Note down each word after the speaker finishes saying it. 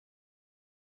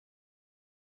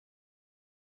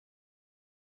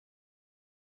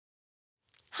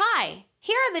Hi,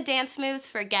 here are the dance moves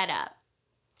for Get Up.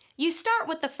 You start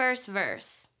with the first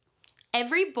verse.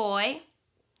 Every boy,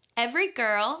 every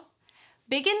girl,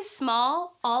 big and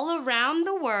small, all around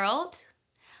the world,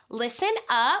 listen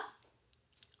up.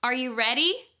 Are you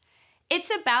ready? It's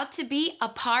about to be a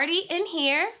party in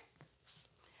here.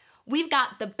 We've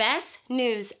got the best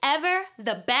news ever,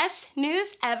 the best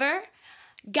news ever.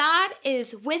 God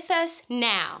is with us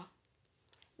now.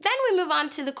 Then we move on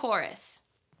to the chorus.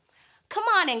 Come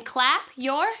on and clap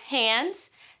your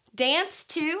hands. Dance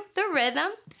to the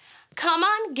rhythm. Come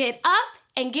on, get up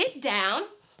and get down.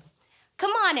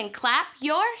 Come on and clap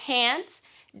your hands.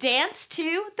 Dance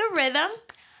to the rhythm.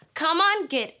 Come on,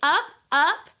 get up,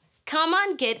 up. Come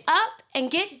on, get up and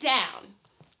get down.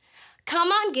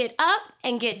 Come on, get up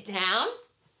and get down.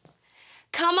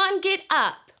 Come on, get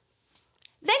up.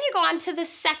 Then you go on to the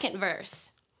second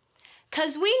verse.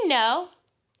 'Cause we know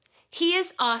He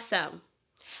is awesome.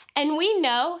 And we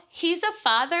know He's a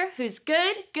Father who's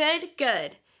good, good,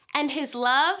 good. And His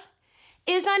love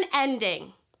is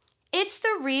unending. It's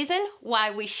the reason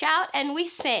why we shout and we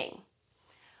sing.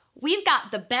 We've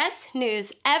got the best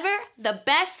news ever, the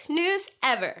best news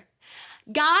ever.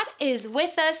 God is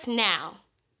with us now.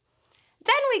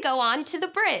 Then we go on to the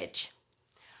bridge.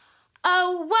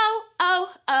 Oh, whoa,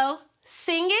 oh, oh,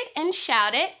 sing it and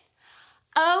shout it.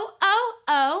 Oh, oh,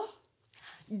 oh,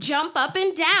 jump up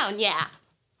and down, yeah.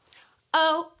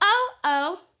 Oh, oh,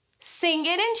 oh, sing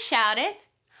it and shout it.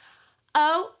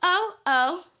 Oh, oh,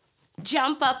 oh,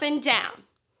 jump up and down.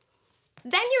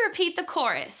 Then you repeat the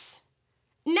chorus.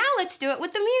 Now let's do it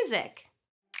with the music.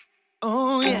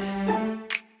 Oh, yeah.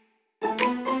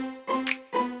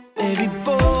 Every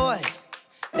boy,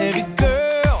 every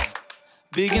girl,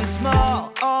 big and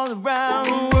small, all around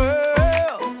the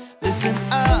world, listen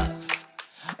up.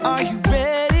 Are you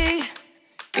ready?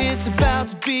 It's about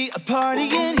to be a party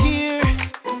in here.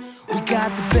 We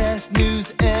got the best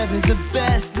news ever, the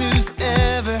best news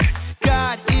ever.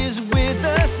 God is with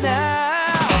us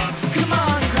now. Come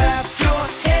on, clap your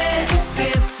hands,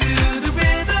 dance to the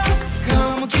rhythm.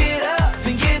 Come on, get up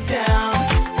and get down.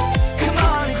 Come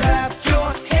on and clap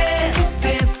your hands,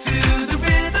 dance to the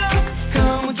rhythm.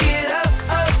 Come on, get up,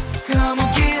 up. Come on,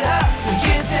 get up and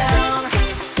get down.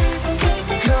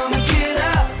 Come on, get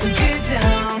up and get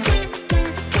down.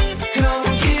 Come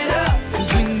on, get up,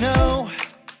 'cause we know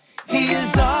He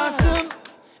is awesome,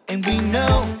 and we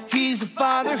know He's a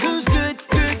Father who's good,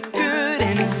 good, good,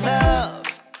 and His love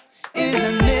is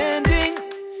unending.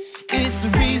 It's the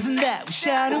reason that we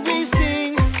shout and we sing.